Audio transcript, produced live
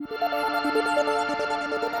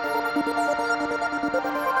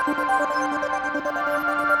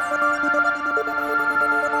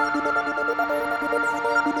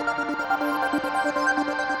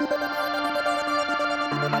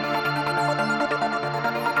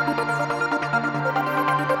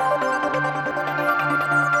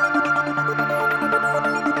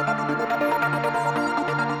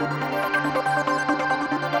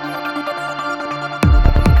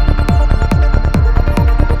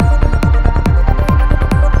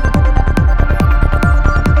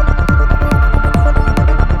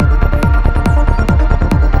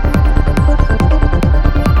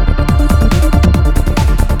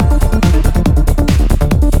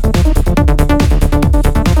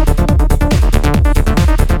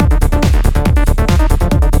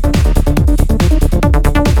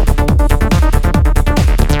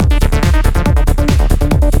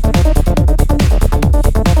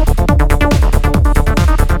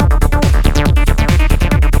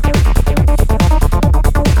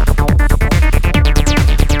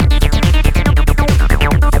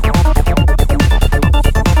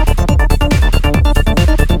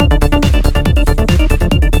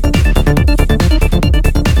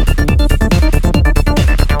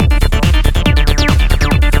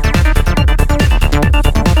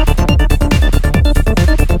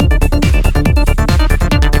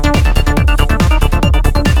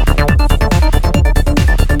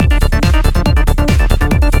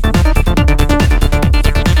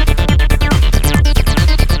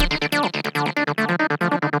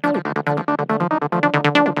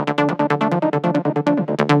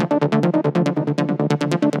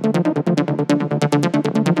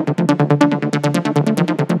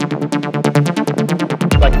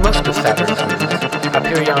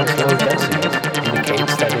Hyperion's low density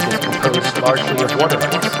indicates that it is composed largely of water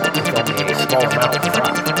ice, with only a small amount of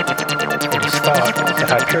rock. It is thought that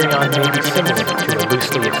Hyperion may be similar to a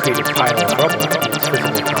loosely accreted pile of rubble in its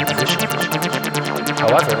physical composition.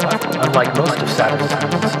 However, unlike most of Saturn's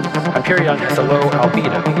moons, Hyperion has a low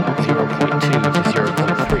albedo, 0.2 to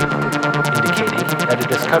 0.3, indicating that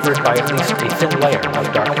it is covered by at least a thin layer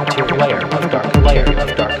of dark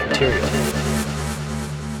material.